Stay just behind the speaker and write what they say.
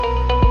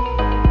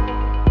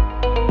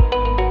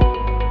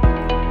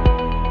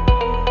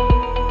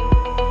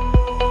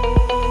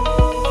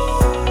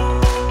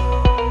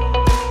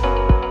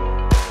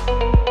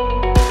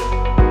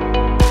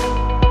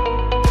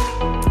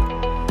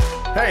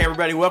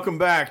everybody. Welcome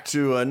back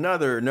to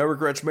another No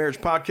Regrets Marriage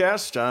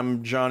podcast.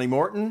 I'm Johnny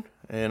Morton,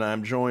 and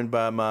I'm joined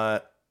by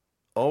my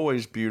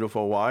always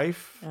beautiful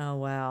wife. Oh,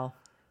 wow.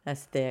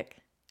 That's thick.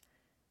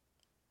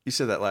 You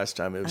said that last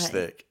time. It was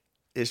thick.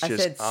 It's just I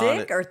said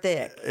sick or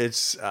thick?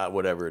 It's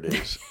whatever it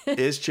is.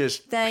 It's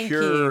just Thank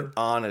pure you.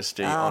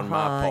 honesty on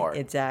my part.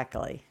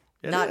 Exactly.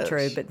 It Not is.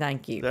 true, but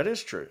thank you. That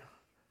is true.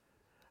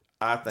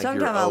 I think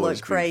Sometimes you're I always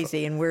look crazy,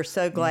 beautiful. and we're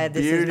so glad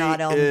this Beauty is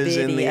not on is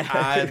video. in the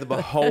eye of the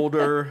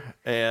beholder.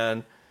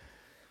 And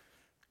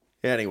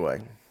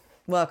anyway.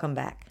 Welcome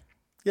back.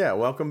 Yeah,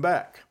 welcome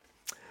back.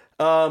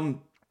 Tonight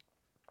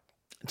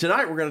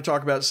we're going to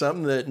talk about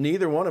something that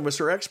neither one of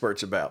us are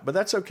experts about, but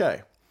that's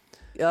okay.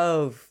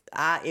 Oh,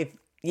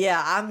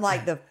 I'm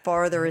like the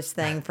farthest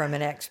thing from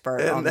an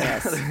expert on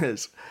this.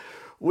 Is,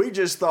 we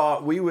just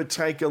thought we would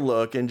take a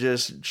look and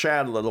just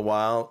chat a little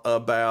while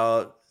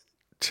about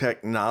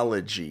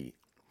technology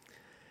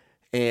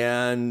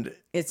and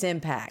Its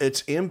impact.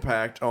 its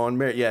impact on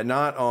marriage. Yeah,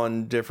 not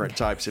on different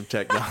types of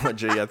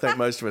technology. I think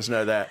most of us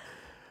know that.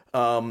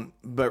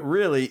 But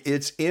really,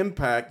 its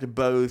impact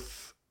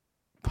both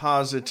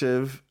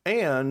positive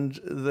and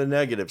the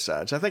negative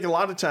sides. I think a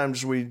lot of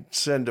times we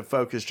tend to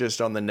focus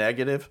just on the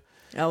negative.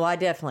 Oh, I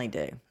definitely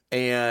do.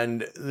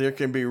 And there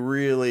can be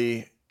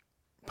really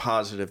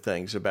positive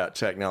things about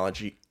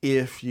technology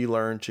if you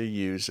learn to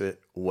use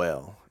it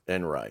well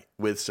and right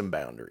with some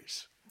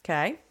boundaries.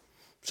 Okay.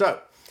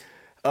 So,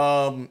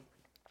 for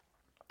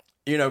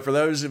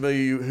those of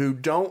you who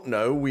don't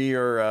know, we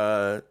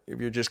are,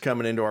 if you're just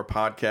coming into our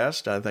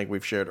podcast, I think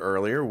we've shared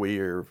earlier, we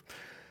have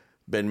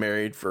been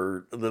married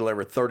for a little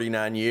over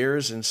 39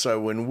 years. And so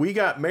when we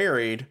got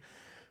married,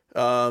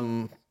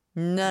 none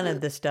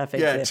of the stuff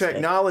existed. Yeah,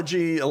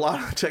 technology, a lot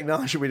of the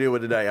technology we deal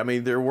with today. I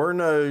mean,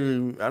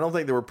 I don't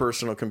think there were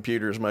personal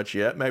computers much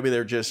yet. Maybe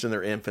they're just in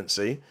their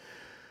infancy.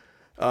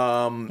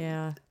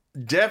 Yeah.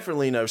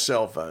 Definitely no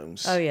cell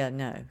phones. Oh yeah,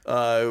 no.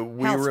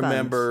 We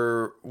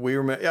remember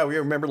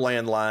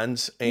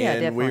landlines,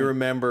 and we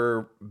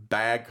remember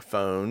bag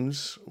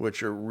phones,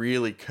 which are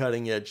really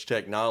cutting edge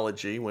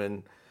technology.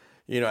 When,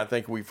 I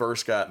think we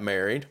first got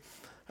married.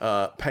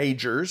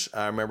 Pagers.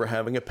 I remember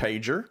having a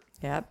pager.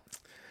 Yep.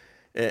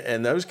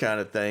 And those kind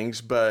of things.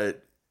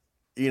 But,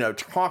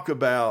 talk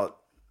about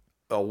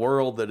a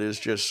world that is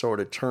just sort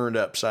of turned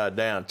upside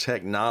down.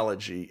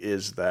 Technology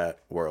is that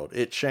world.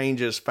 It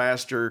changes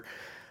faster.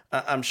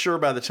 I'm sure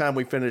by the time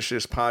we finish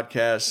this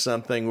podcast,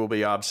 something will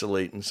be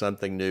obsolete and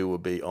something new will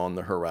be on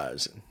the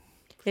horizon.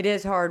 It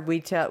is hard.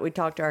 We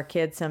talk to our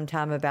kids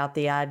sometime about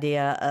the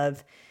idea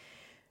of,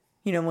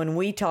 when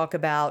we talk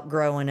about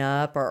growing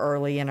up or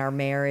early in our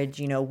marriage,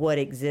 what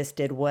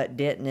existed, what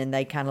didn't, and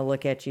they kind of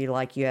look at you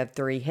like you have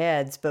three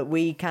heads. But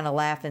we kind of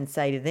laugh and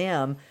say to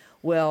them,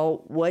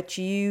 well, what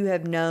you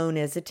have known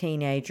as a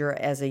teenager,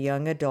 as a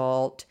young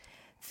adult,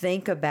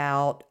 think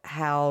about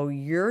how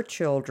your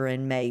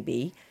children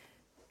maybe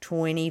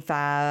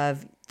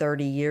 25,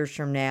 30 years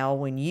from now,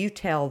 when you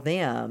tell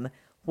them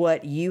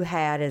what you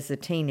had as a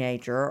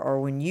teenager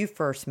or when you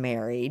first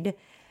married,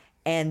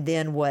 and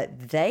then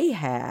what they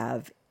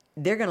have,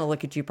 they're going to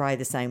look at you probably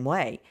the same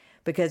way.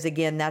 Because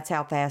again, that's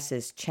how fast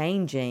it's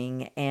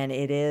changing. And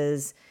it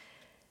is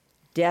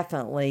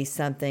definitely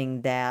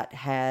something that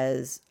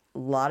has a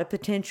lot of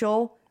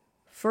potential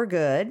for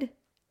good,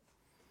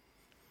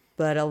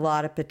 but a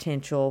lot of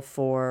potential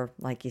for,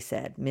 like you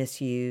said,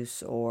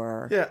 misuse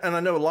or... Yeah, and I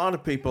know a lot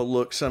of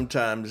people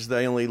sometimes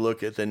they only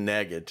look at the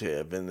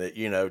negative and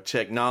that,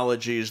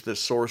 technology is the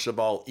source of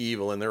all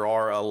evil. And there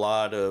are a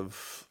lot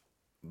of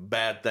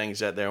bad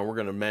things out there, and we're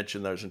going to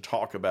mention those and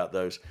talk about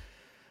those.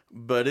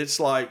 But it's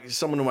like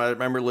I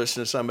remember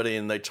listening to somebody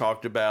and they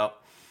talked about,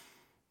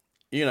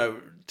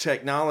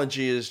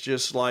 technology is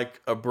just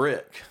like a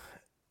brick.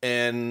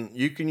 And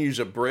you can use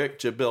a brick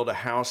to build a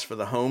house for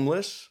the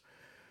homeless,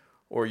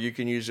 or you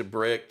can use a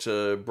brick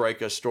to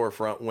break a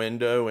storefront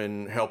window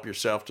and help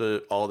yourself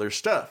to all their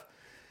stuff.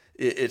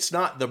 It's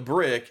not the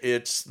brick,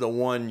 it's the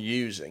one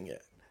using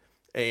it.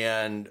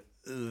 And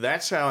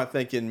that's how I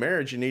think in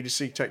marriage you need to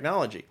see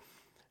technology.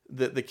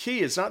 The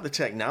key is not the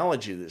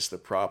technology that's the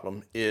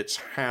problem. It's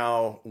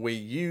how we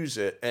use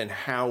it and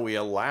how we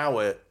allow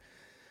it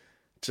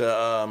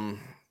to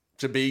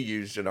be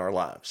used in our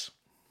lives.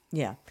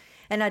 Yeah.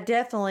 And I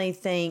definitely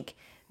think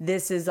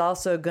this is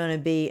also going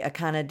to be a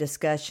kind of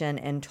discussion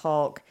and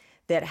talk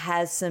that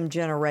has some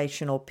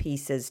generational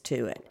pieces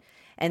to it.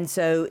 And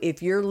so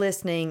if you're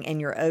listening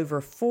and you're over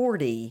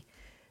 40,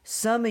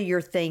 some of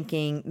your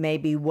thinking may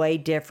be way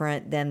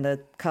different than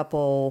the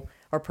couple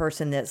or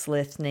person that's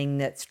listening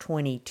that's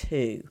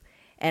 22.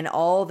 And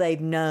all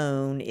they've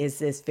known is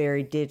this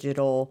very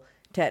digital,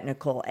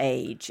 technical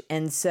age.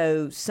 And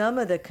so some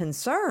of the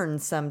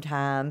concerns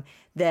sometimes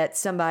that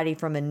somebody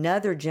from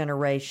another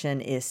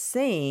generation is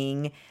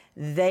seeing,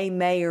 they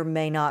may or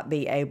may not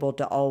be able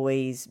to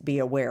always be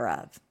aware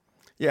of.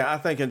 Yeah, I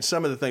think in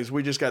some of the things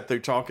we just got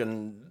through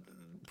talking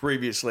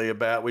previously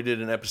about, we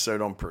did an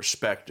episode on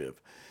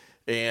perspective.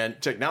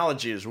 And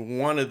technology is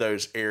one of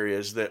those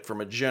areas that, from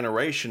a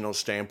generational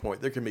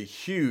standpoint, there can be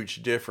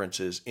huge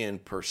differences in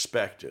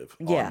perspective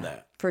on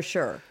that. For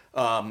sure.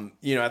 I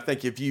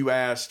think if you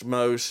asked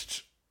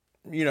most,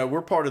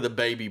 we're part of the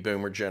baby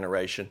boomer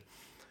generation.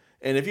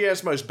 And if you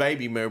ask most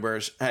baby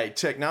boomers, hey,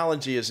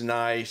 technology is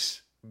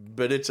nice,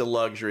 but it's a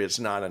luxury. It's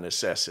not a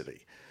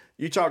necessity.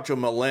 You talk to a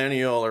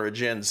millennial or a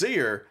Gen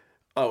Zer,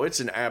 it's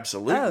an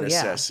absolute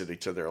necessity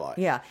to their life.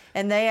 Yeah.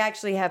 And they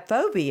actually have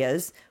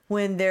phobias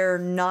when they're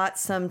not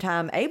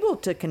sometime able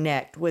to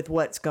connect with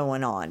what's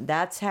going on.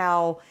 That's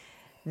how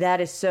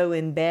that is so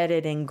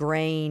embedded,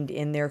 ingrained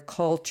in their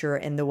culture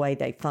and the way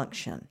they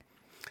function.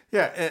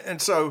 Yeah.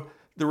 And so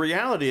the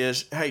reality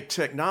is, hey,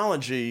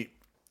 technology,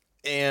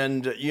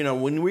 and,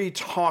 when we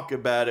talk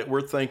about it,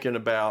 we're thinking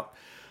about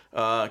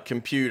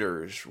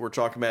computers, we're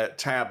talking about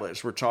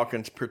tablets, we're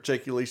talking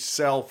particularly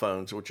cell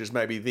phones, which is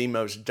maybe the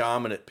most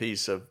dominant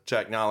piece of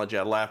technology.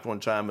 I laughed one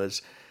time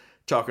as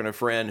talking to a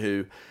friend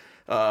who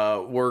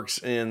works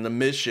in the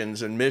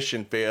missions and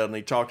mission field, and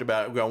he talked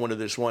about going to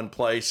this one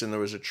place, and there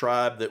was a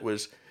tribe that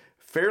was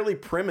fairly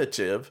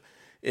primitive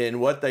in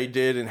what they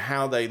did and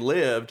how they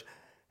lived,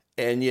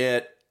 and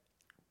yet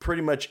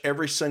pretty much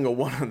every single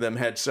one of them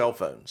had cell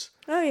phones.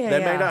 Oh, yeah. They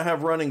may not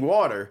have running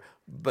water,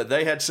 but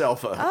they had cell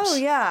phones. Oh,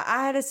 yeah.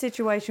 I had a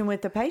situation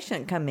with a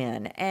patient come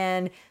in,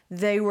 and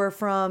they were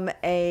from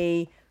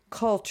a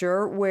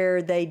culture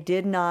where they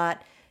did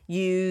not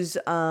use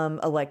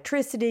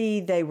electricity.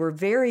 They were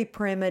very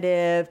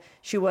primitive.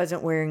 She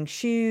wasn't wearing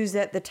shoes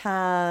at the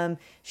time.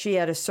 She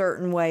had a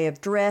certain way of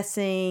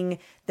dressing.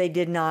 They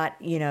did not,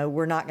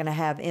 we're not going to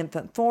have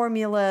infant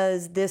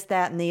formulas, this,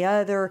 that, and the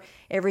other.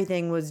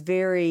 Everything was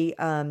very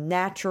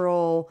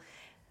natural.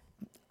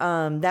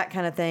 That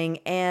kind of thing.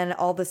 And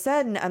all of a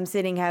sudden, I'm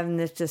sitting having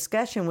this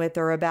discussion with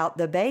her about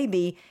the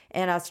baby,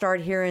 and I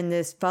start hearing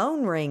this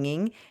phone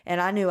ringing, and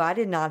I knew I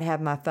did not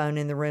have my phone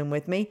in the room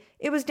with me.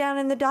 It was down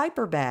in the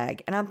diaper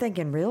bag. And I'm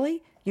thinking,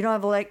 really? You don't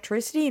have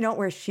electricity? You don't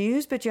wear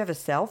shoes, but you have a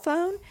cell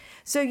phone?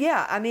 So,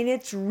 yeah, I mean,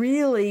 it's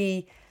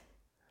really,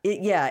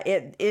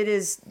 it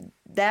is,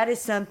 that is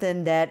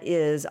something that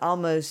is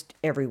almost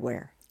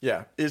everywhere.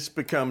 Yeah, it's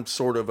become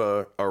sort of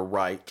a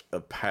rite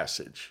of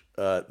passage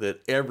that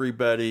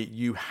everybody,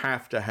 you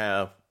have to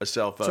have a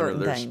cell phone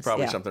Certain or there's things,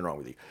 probably something wrong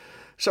with you.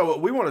 So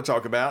what we want to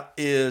talk about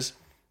is,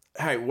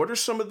 hey, what are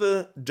some of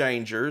the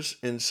dangers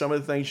and some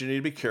of the things you need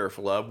to be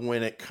careful of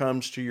when it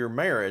comes to your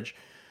marriage?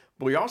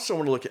 But we also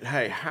want to look at,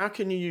 hey, how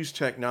can you use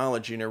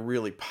technology in a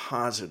really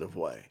positive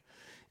way?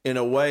 In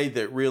a way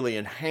that really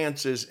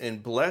enhances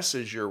and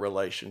blesses your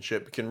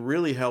relationship, can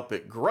really help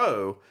it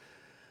grow,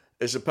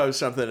 as opposed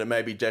to something that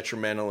may be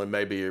detrimental and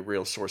may be a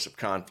real source of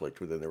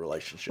conflict within the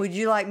relationship. Would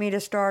you like me to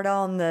start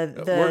on the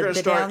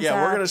downside?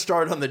 Yeah, we're going to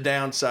start on the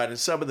downside and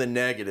some of the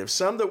negatives,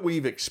 some that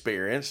we've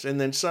experienced, and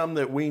then some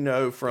that we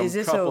know from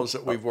couples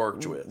that we've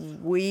worked with.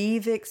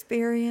 We've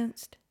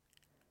experienced?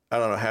 I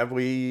don't know. Have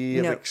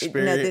we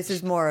experienced? No, this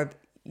is more of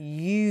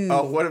you.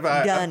 Oh, what have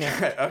I done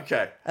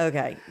it?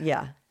 Okay,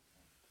 yeah.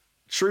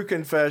 True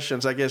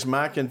confessions. I guess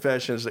my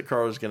confession is that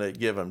Carla's going to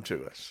give them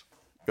to us.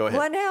 Go ahead.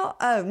 Well, now,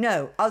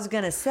 I was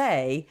going to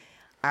say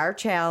our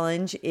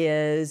challenge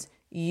is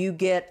you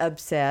get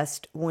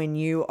obsessed when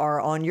you are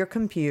on your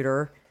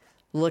computer,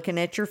 looking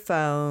at your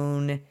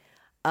phone,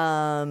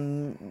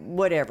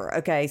 whatever.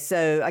 Okay,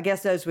 so I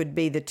guess those would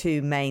be the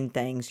two main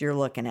things you're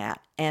looking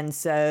at. And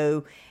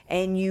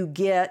you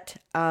get,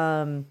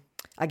 I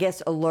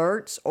guess,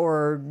 alerts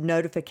or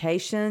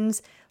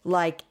notifications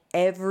like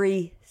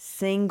every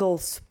single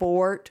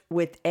sport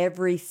with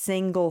every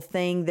single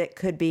thing that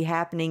could be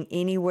happening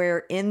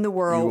anywhere in the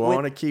world. You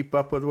want to keep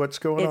up with what's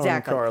going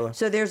on, Carla.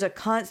 So there's a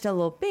constant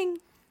little ping,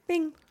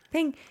 ping,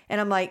 ping.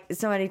 And I'm like, is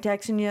somebody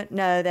texting you?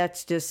 No,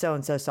 that's just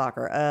so-and-so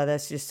soccer.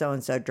 That's just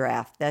so-and-so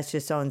draft. That's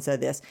just so-and-so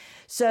this.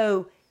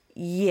 So,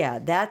 yeah,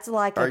 that's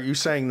like Are you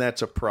saying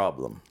that's a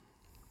problem?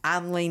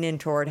 I'm leaning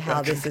toward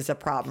how this is a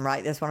problem,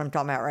 right? That's what I'm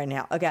talking about right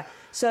now. Okay.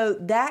 So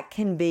that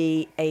can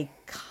be a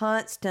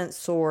constant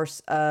source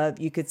of,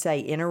 you could say,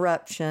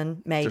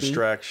 interruption, maybe.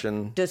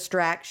 Distraction.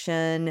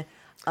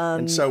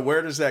 And so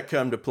where does that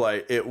come to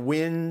play?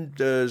 When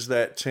does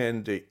that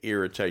tend to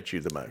irritate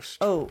you the most?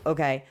 Oh,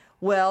 okay.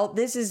 Well,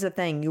 this is the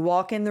thing. You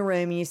walk in the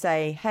room and you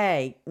say,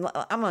 hey,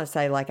 I'm going to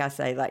say, like I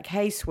say, like,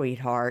 hey,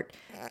 sweetheart,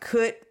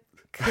 could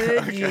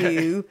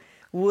you...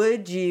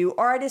 Would you,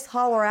 or I just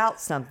holler out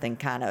something,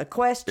 kind of a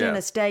question,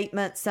 a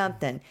statement,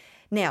 something.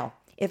 Now,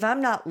 if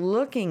I'm not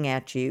looking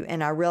at you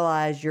and I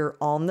realize you're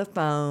on the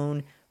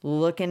phone,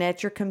 looking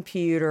at your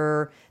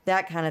computer,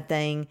 that kind of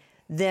thing,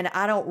 then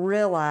I don't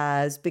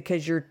realize,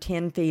 because you're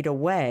 10 feet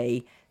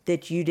away,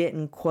 that you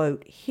didn't,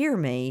 quote, hear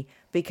me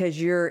because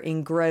you're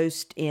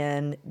engrossed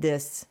in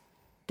this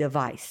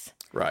device.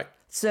 Right.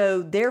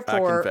 So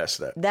therefore, I confess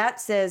that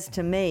says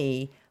to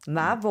me,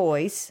 my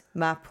voice,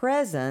 my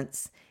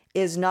presence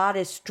is not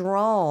as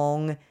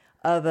strong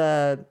of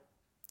a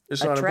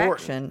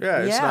attraction.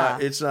 Not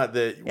important. It's not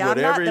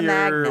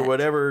that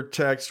whatever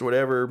text,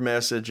 whatever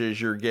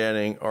messages you're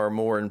getting are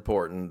more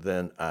important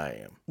than I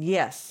am.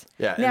 Yes.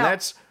 Yeah, now, and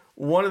that's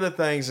one of the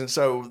things, and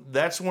so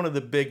that's one of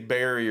the big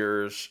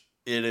barriers.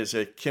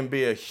 It can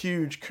be a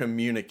huge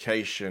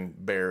communication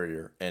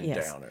barrier and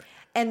Yes. downer.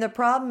 And the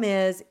problem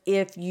is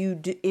if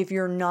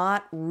you're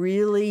not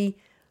really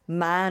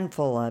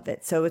mindful of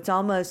it. So it's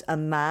almost a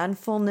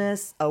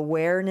mindfulness,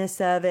 awareness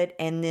of it,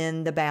 and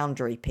then the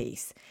boundary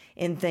piece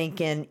in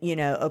thinking,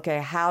 okay,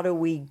 how do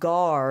we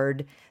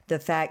guard the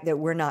fact that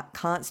we're not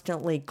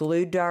constantly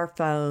glued to our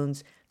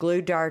phones,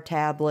 glued to our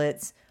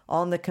tablets,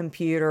 on the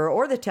computer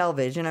or the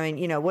television. I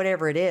mean,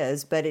 whatever it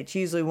is, but it's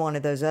usually one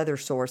of those other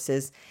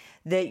sources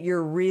that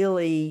you're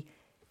really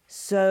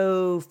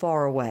so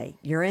far away.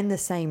 You're in the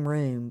same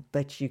room,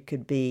 but you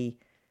could be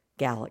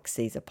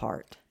galaxies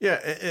apart. Yeah,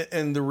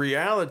 and the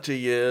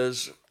reality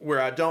is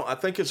I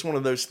think it's one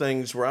of those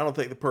things where I don't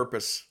think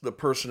the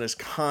person is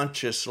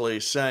consciously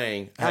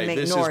saying, hey, I'm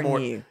this is more.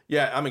 you.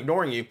 Yeah, I'm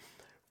ignoring you.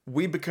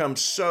 We become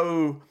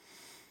so,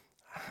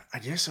 I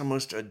guess,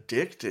 almost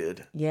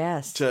addicted.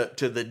 Yes. To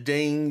the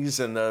dings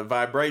and the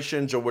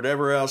vibrations or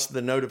whatever else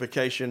the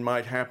notification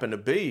might happen to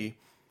be,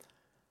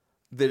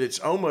 that it's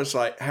almost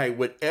like, hey,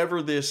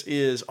 whatever this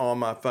is on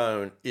my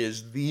phone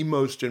is the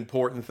most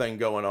important thing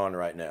going on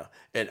right now.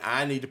 And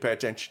I need to pay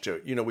attention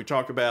to it. We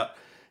talk about,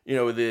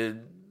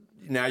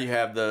 now you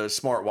have the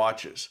smart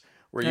watches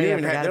where they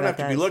don't have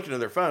to be looking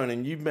at their phone.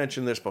 And you've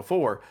mentioned this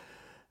before,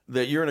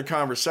 that you're in a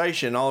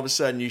conversation, all of a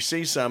sudden you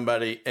see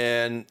somebody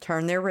and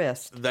turn their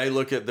wrist. They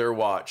look at their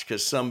watch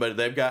because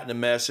they've gotten a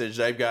message,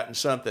 they've gotten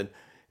something,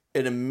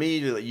 and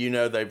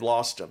immediately they've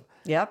lost them.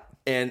 Yep.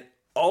 And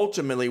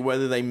ultimately,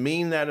 whether they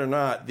mean that or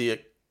not, the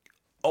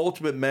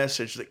ultimate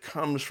message that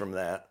comes from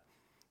that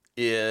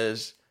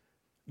is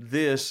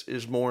this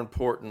is more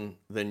important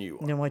than you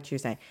are. Than what you're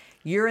saying.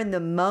 You're in the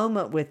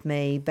moment with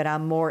me, but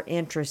I'm more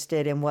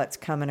interested in what's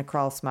coming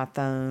across my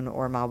phone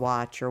or my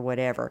watch or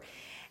whatever.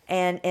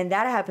 And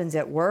that happens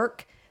at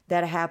work.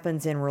 That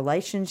happens in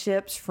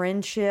relationships,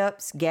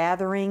 friendships,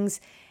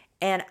 gatherings.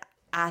 And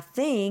I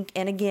think,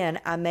 and again,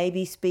 I may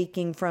be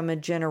speaking from a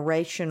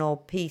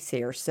generational piece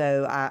here,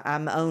 so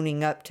I'm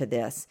owning up to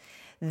this.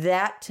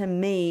 That to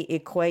me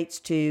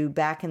equates to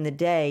back in the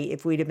day,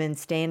 if we'd have been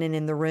standing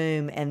in the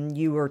room and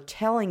you were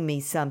telling me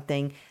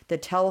something, the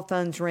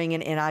telephone's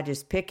ringing and I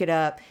just pick it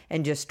up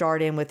and just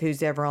start in with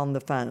who's ever on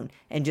the phone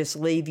and just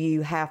leave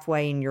you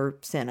halfway in your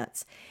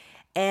sentence.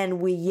 And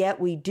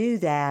we do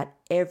that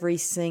every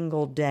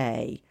single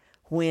day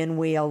when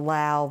we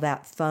allow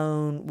that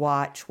phone,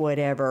 watch,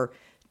 whatever,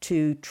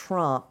 to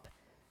trump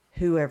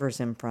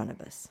whoever's in front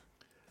of us.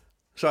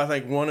 So I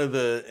think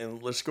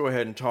and let's go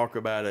ahead and talk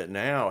about it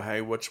now. Hey,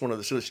 what's one of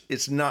the solutions?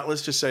 It's not,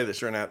 let's just say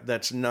this right now,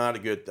 that's not a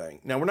good thing.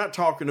 Now, we're not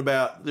talking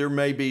about, there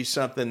may be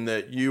something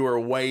that you are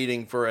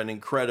waiting for an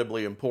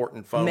incredibly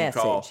important phone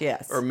call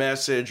or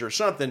message or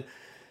something.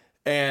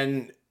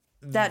 And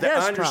that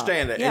does I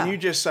understand trump. that. Yeah. And you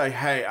just say,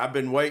 hey, I've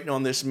been waiting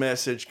on this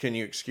message. Can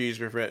you excuse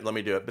me for it? Let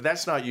me do it. But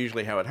that's not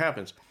usually how it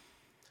happens.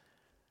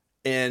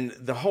 And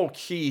the whole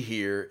key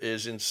here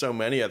is in so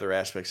many other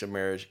aspects of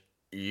marriage,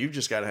 you've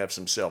just got to have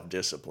some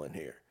self-discipline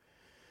here.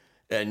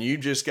 And you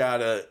just got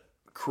to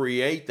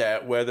create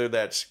that, whether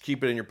that's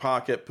keep it in your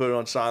pocket, put it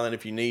on silent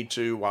if you need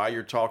to, while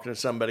you're talking to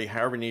somebody,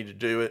 however you need to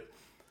do it.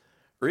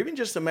 Or even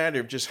just a matter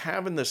of just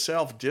having the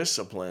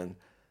self-discipline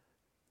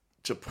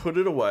to put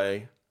it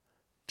away,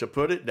 to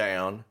put it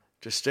down,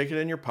 to stick it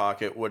in your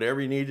pocket,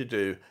 whatever you need to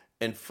do,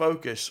 and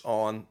focus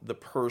on the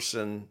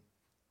person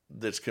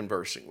that's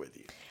conversing with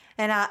you.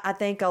 And I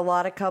think a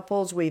lot of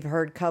couples, we've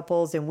heard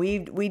couples, and we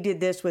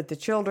did this with the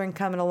children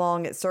coming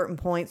along at certain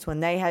points when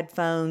they had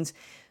phones.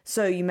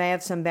 So you may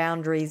have some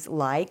boundaries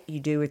like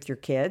you do with your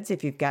kids,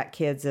 if you've got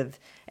kids of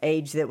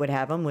age that would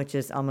have them, which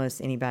is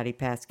almost anybody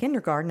past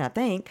kindergarten, I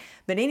think.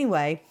 But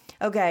anyway,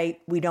 okay,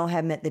 we don't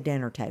have them at the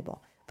dinner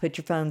table. Put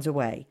your phones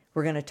away.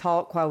 We're going to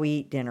talk while we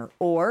eat dinner.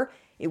 Or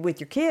with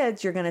your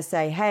kids, you're going to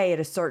say, hey, at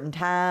a certain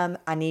time,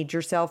 I need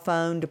your cell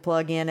phone to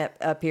plug in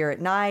up here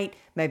at night.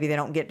 Maybe they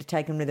don't get to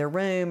take them to their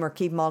room or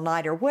keep them all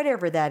night or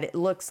whatever that it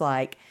looks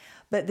like.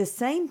 But the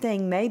same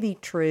thing may be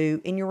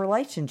true in your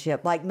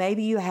relationship. Like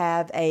maybe you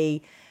have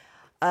a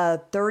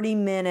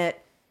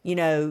 30-minute,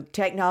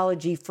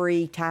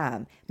 technology-free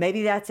time.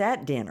 Maybe that's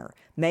at dinner.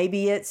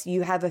 Maybe it's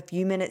you have a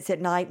few minutes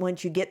at night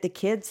once you get the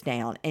kids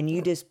down and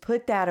you just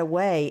put that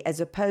away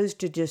as opposed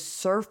to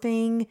just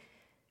surfing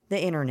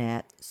the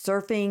internet,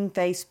 surfing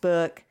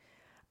Facebook,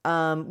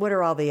 what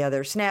are all the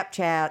other,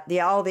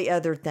 Snapchat, all the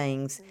other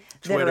things.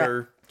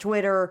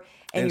 Twitter,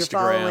 and Instagram.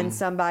 You're following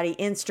somebody,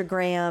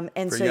 Instagram.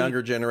 And for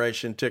younger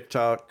generation,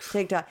 TikTok.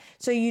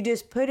 So you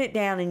just put it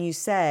down and you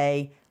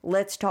say,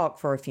 let's talk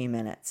for a few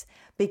minutes.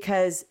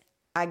 Because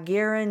I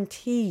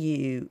guarantee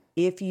you,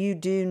 if you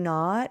do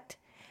not,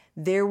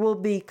 there will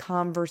be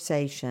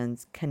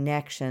conversations,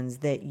 connections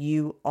that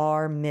you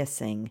are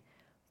missing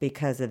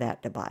because of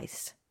that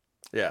device.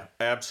 Yeah,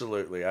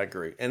 absolutely. I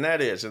agree. And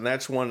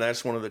that's one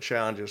of the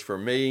challenges for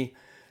me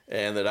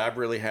and that I've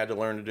really had to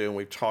learn to do. And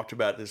we've talked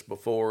about this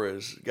before,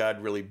 is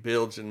God really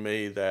builds in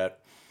me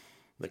that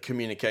the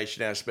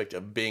communication aspect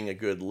of being a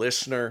good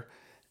listener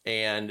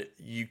And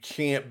you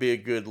can't be a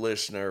good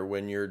listener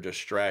when you're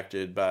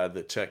distracted by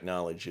the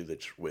technology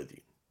that's with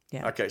you.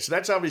 Yeah. Okay, so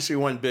that's obviously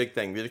one big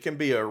thing, that it can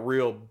be a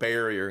real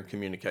barrier in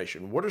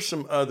communication. What are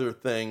some other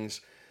things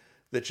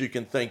that you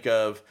can think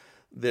of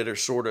that are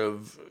sort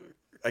of,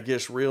 I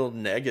guess, real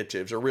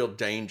negatives or real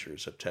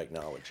dangers of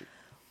technology?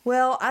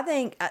 Well, I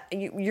think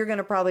you're going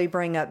to probably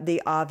bring up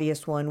the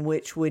obvious one,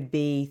 which would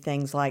be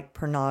things like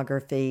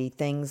pornography,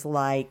 things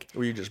like...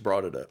 Well, you just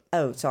brought it up.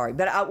 Oh, sorry.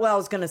 But I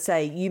was going to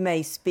say, you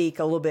may speak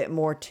a little bit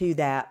more to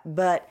that.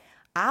 But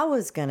I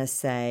was going to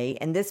say,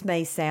 and this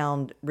may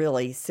sound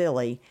really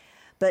silly,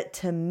 but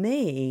to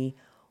me,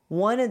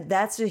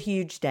 that's a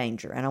huge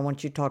danger. And I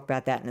want you to talk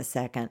about that in a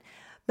second.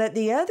 But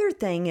the other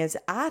thing is,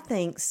 I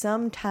think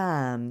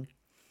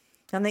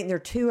there are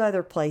two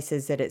other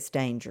places that it's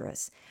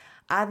dangerous.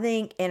 I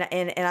think, and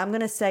I'm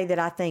going to say that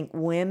I think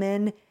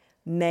women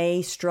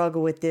may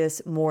struggle with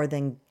this more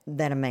than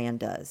a man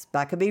does. But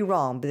I could be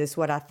wrong, but this is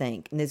what I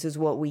think, and this is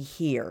what we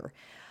hear.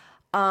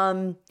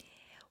 When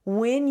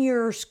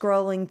you're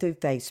scrolling through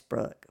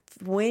Facebook,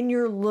 when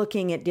you're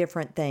looking at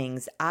different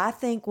things, I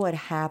think what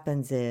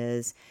happens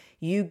is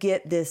you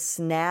get this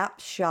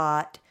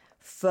snapshot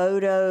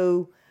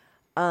photo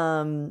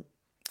sanitized,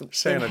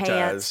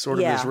 enhanced, sort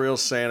of this real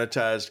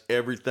sanitized,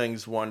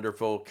 everything's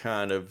wonderful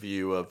kind of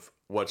view of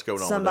what's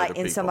going on with other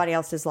people. In somebody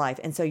else's life.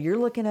 And so you're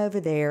looking over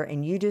there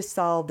and you just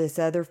saw this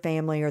other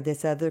family or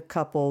this other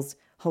couple's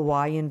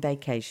Hawaiian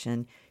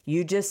vacation.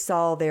 You just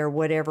saw their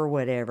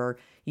whatever.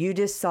 You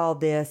just saw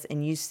this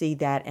and you see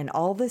that. And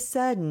all of a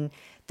sudden,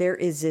 there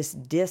is this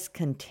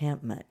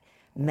discontentment.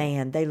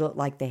 Man, they look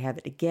like they have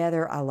it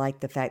together. I like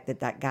the fact that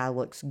that guy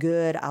looks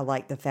good. I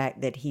like the fact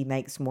that he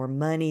makes more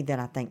money than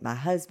I think my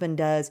husband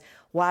does.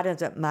 Why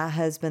doesn't my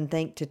husband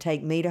think to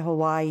take me to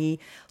Hawaii?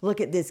 Look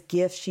at this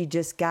gift she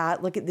just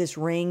got. Look at this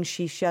ring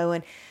she's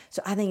showing.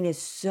 So I think it's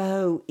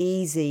so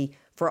easy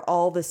for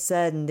all of a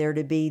sudden there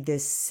to be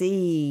this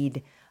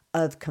seed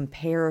of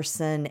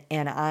comparison,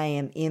 and I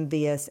am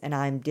envious and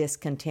I'm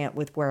discontent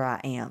with where I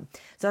am.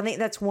 So I think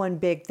that's one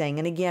big thing.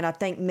 And again, I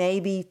think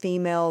maybe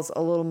females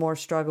a little more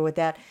struggle with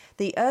that.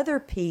 The other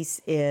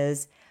piece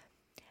is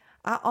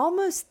I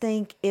almost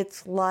think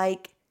it's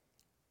like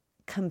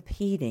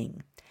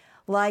competing.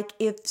 Like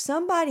if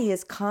somebody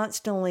is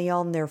constantly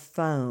on their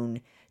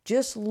phone,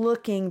 just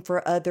looking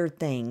for other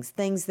things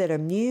that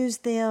amuse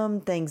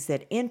them, things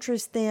that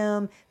interest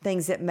them,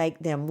 things that make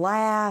them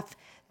laugh,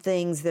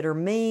 things that are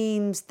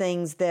memes,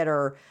 things that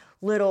are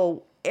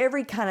little,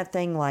 every kind of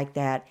thing like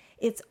that.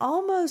 It's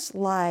almost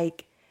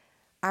like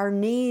our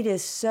need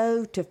is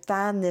so to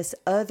find this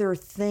other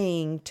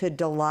thing to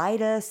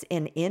delight us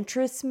and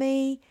interest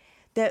me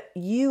that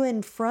you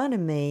in front of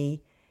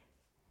me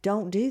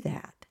don't do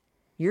that.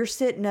 You're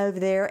sitting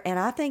over there, and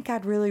I think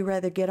I'd really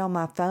rather get on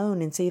my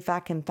phone and see if I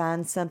can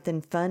find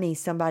something funny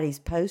somebody's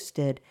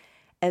posted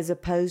as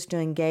opposed to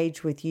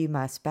engage with you,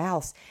 my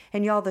spouse.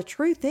 And y'all, the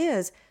truth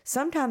is,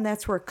 sometimes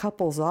that's where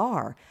couples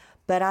are.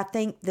 But I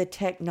think the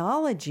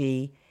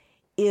technology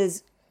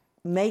is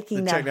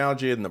making the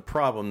technology isn't the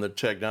problem. The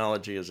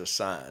technology is a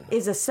sign.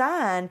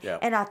 Yeah.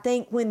 And I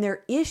think when there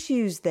are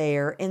issues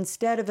there,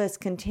 instead of us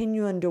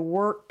continuing to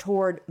work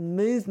toward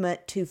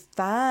movement to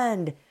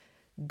find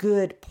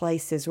good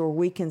places where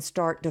we can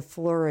start to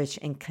flourish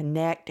and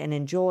connect and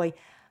enjoy,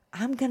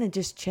 I'm going to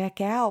just check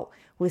out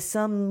with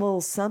some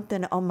little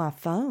something on my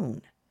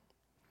phone.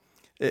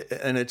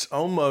 And it's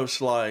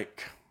almost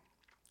like,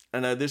 I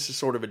know this is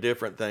sort of a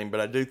different thing, but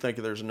I do think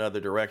there's another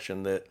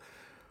direction that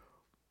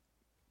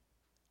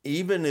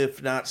even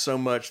if not so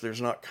much, there's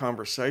not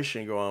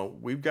conversation going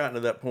on, we've gotten to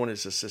that point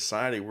as a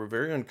society, we're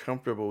very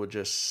uncomfortable with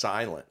just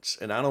silence.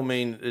 And I don't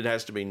mean it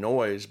has to be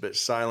noise, but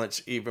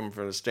silence even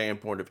from the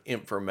standpoint of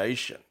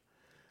information.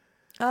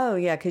 Oh,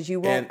 yeah, because you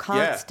want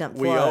constant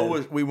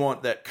flow. We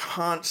want that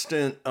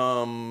constant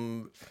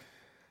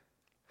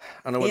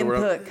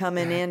input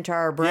coming into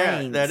our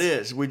brains. Yeah, that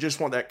is. We just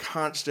want that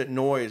constant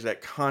noise,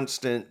 that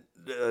constant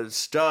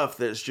stuff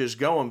that's just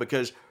going,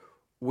 because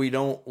we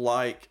don't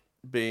like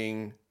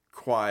being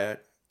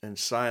quiet and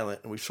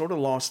silent. And we've sort of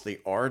lost the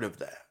art of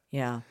that.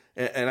 Yeah.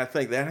 And I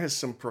think that has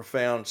some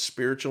profound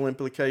spiritual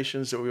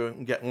implications that we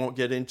won't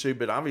get into.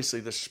 But obviously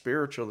the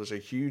spiritual is a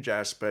huge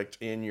aspect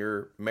in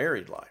your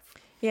married life.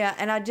 Yeah,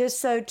 and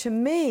so to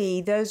me,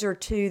 those are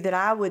two that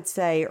I would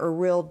say are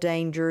real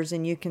dangers,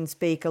 and you can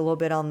speak a little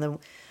bit on the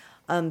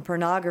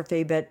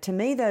pornography, but to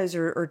me, those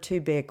are two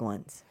big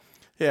ones.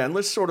 Yeah, and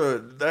let's sort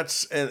of,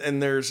 let's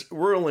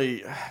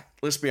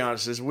be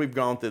honest, as we've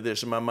gone through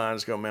this, and my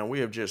mind's going, man,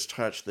 we have just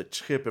touched the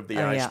tip of the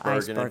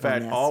iceberg. And in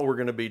fact, all we're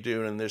going to be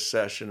doing in this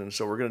session, and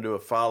so we're going to do a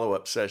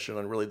follow-up session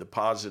on really the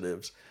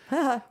positives,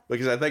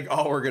 because I think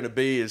all we're going to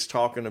be is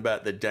talking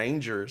about the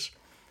dangers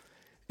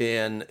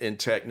in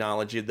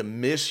technology, the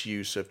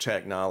misuse of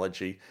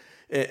technology.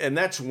 And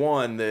that's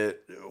one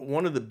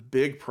of the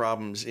big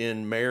problems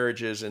in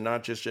marriages, and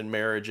not just in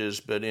marriages,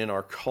 but in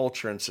our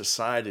culture and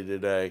society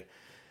today,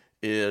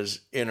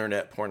 is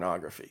internet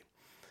pornography.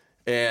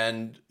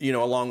 And,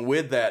 along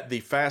with that,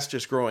 the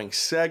fastest growing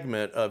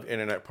segment of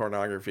internet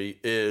pornography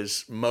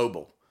is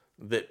mobile.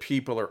 that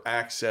people are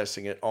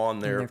accessing it on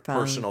their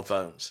personal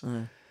phones.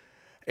 Mm.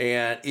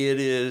 And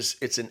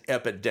it's an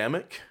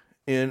epidemic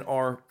in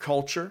our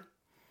culture.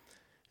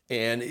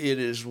 And it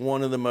is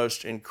one of the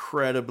most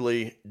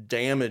incredibly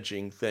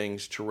damaging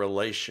things to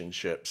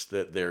relationships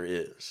that there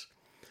is.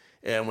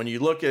 And when you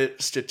look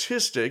at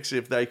statistics,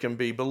 if they can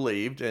be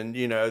believed, and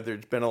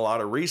there's been a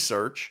lot of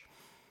research,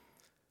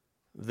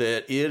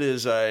 that it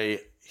is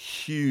a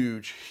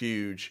huge,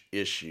 huge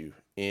issue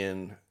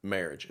in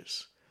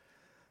marriages.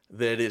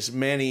 That as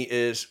many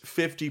as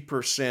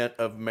 50%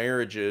 of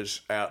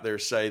marriages out there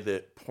say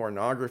that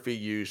pornography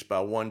use by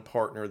one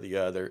partner or the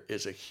other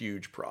is a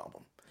huge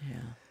problem. Yeah.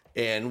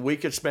 And we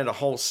could spend a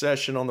whole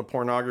session on the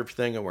pornography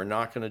thing, and we're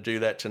not going to do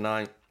that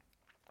tonight.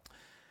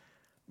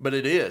 But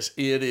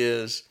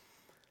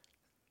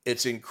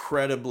it's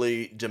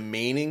incredibly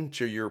demeaning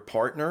to your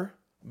partner,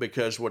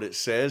 because what it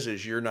says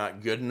is, you're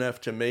not good enough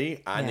to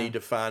me. I need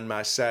to find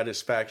my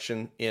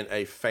satisfaction in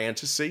a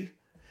fantasy.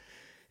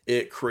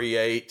 It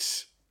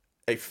creates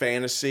a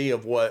fantasy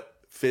of what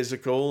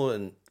physical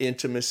and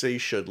intimacy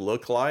should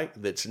look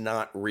like that's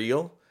not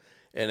real.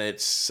 And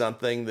it's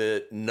something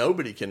that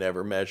nobody can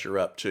ever measure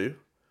up to.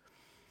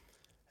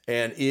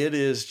 And it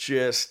is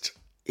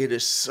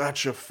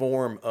such a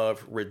form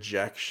of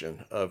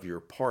rejection of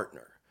your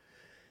partner.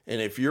 And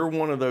if you're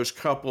one of those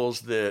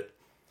couples that,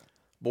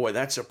 boy,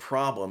 that's a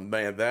problem,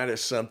 man, that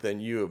is something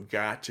you have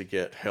got to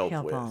get help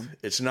with. On.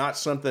 It's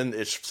something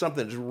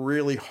that's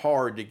really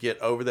hard to get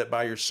over that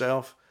by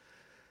yourself.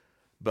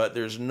 But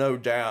there's no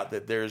doubt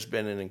that there's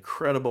been an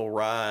incredible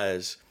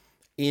rise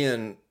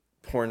in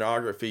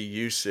pornography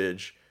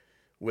usage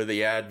with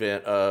the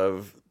advent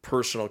of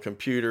personal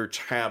computer,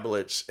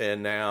 tablets,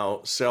 and now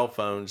cell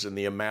phones, and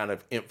the amount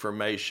of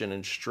information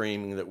and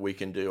streaming that we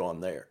can do on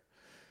there.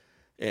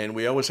 And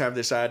we always have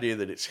this idea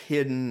that it's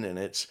hidden and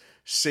it's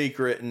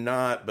secret and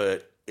not,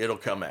 but it'll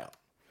come out.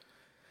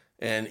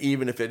 And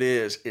even if it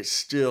is, it's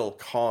still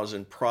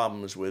causing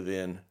problems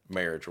within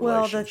marriage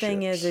relationships. Well, the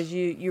thing is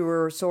you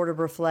were sort of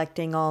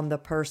reflecting on the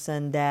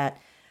person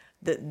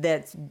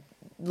that's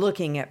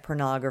looking at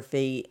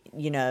pornography,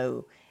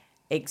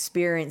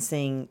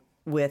 experiencing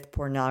with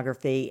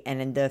pornography,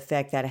 and the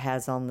effect that it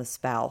has on the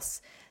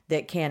spouse,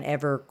 that can't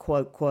ever,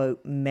 quote,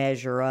 quote,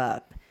 measure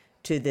up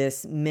to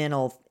this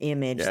mental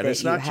image that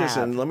it's you not have.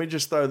 And let me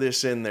just throw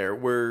this in there,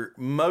 where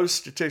most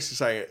statistics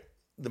say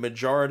the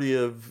majority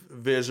of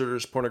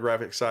visitors to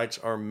pornographic sites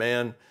are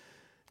men.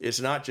 It's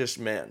not just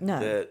men. No.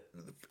 That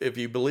if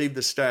you believe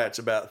the stats,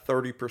 about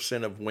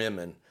 30% of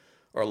women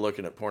are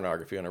looking at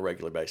pornography on a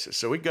regular basis.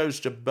 So it goes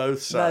to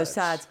both sides. Both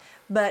sides.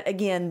 But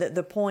again,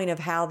 the point of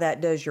how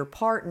that does your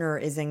partner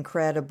is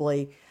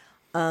incredibly,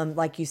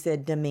 like you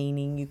said,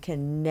 demeaning. You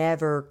can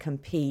never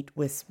compete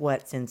with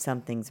what's in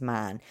something's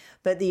mind.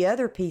 But the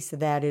other piece of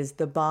that is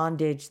the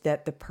bondage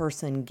that the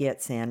person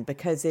gets in,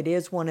 because it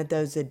is one of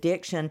those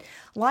addiction,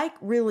 like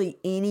really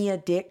any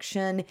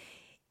addiction.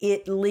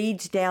 It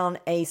leads down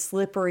a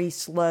slippery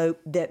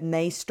slope that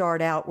may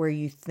start out where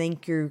you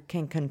think you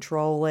can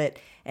control it.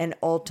 And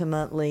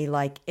ultimately,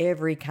 like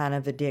every kind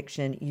of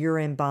addiction, you're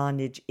in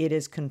bondage. It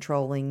is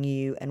controlling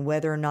you. And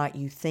whether or not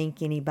you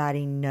think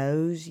anybody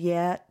knows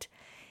yet,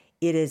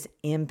 it is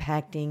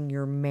impacting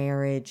your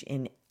marriage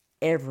in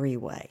every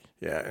way.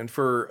 Yeah. And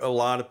for a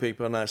lot of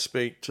people, and I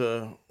speak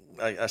to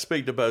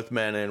both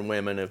men and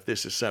women, if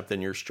this is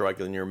something you're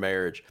struggling in your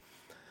marriage,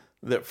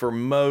 that for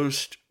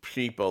most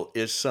people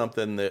is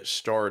something that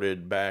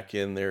started back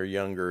in their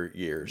younger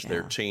years,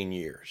 their teen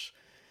years.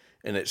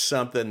 And it's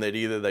something that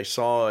either they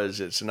saw as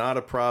it's not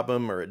a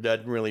problem, or it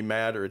doesn't really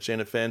matter, it's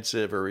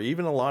inoffensive, or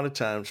even a lot of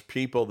times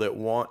people that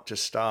want to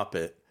stop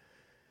it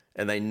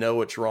and they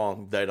know it's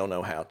wrong, they don't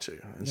know how to.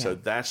 And so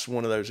that's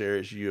one of those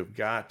areas you have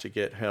got to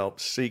get help.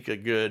 Seek a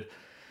good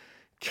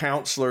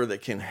counselor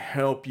that can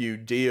help you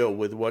deal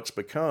with what's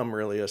become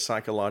really a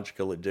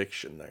psychological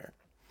addiction there.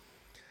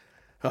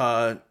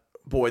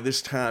 Boy,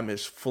 this time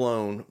has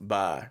flown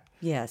by.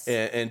 Yes.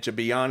 And to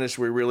be honest,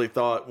 we really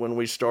thought when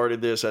we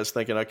started this, I was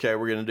thinking, okay,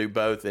 we're going to do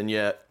both. And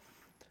yet,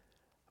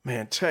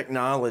 man,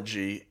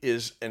 technology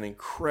is an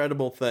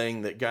incredible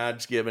thing that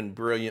God's given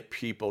brilliant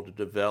people to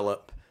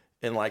develop.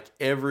 And like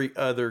every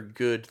other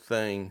good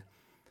thing,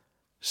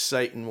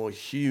 Satan will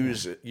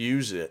use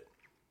it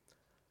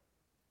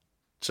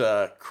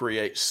to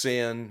create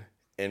sin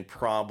and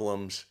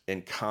problems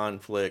and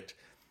conflict.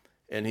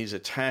 And he's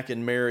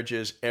attacking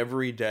marriages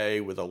every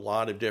day with a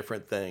lot of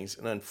different things.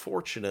 And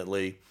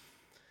unfortunately,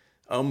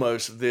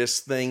 almost this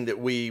thing that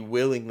we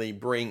willingly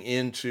bring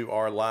into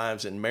our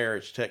lives in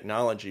marriage,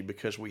 technology,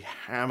 because we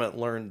haven't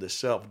learned the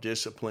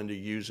self-discipline to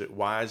use it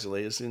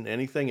wisely, as in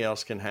anything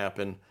else can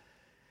happen,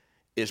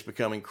 is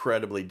become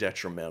incredibly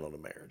detrimental to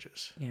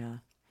marriages. Yeah.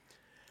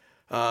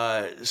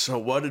 So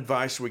what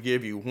advice we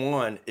give you?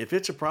 One, if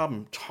it's a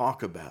problem,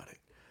 talk about it.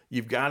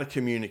 You've got to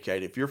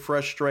communicate. If you're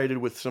frustrated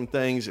with some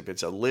things, if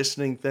it's a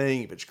listening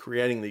thing, if it's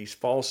creating these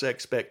false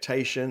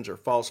expectations or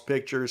false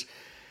pictures,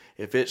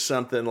 if it's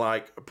something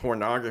like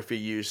pornography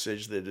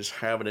usage that is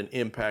having an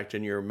impact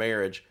in your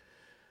marriage,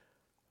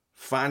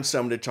 Find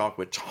someone to talk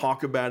with.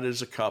 Talk about it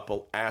as a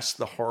couple. Ask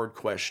the hard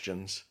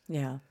questions.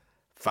 Yeah.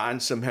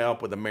 Find some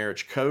help with a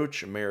marriage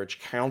coach, a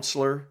marriage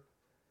counselor,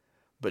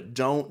 but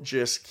don't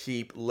just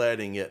keep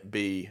letting it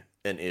be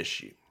an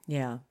issue.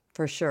 Yeah,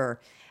 for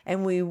sure.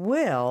 And we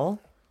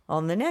will,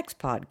 on the next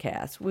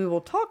podcast, we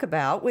will talk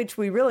about, which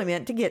we really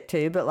meant to get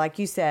to, but like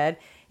you said,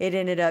 it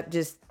ended up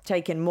just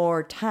taking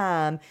more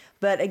time.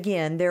 But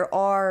again, there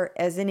are,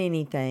 as in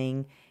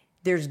anything,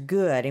 there's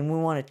good. And we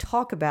want to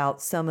talk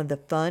about some of the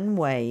fun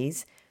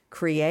ways,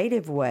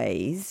 creative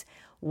ways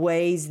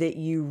that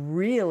you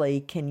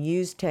really can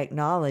use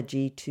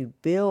technology to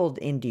build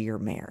into your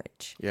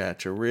marriage. Yeah,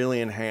 to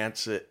really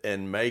enhance it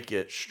and make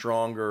it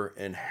stronger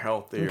and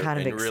healthier And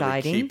kind of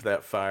exciting. Really keep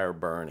that fire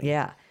burning.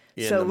 Yeah.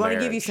 So I want to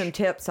give you some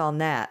tips on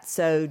that.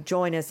 So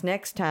join us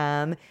next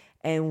time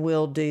and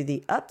we'll do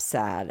the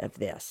upside of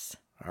this.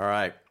 All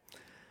right.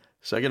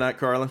 Say goodnight,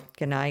 Carla.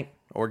 Good night.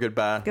 Or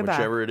goodbye,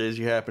 whichever it is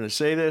you happen to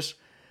say this.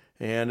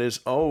 And as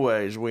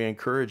always, we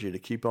encourage you to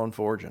keep on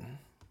forging.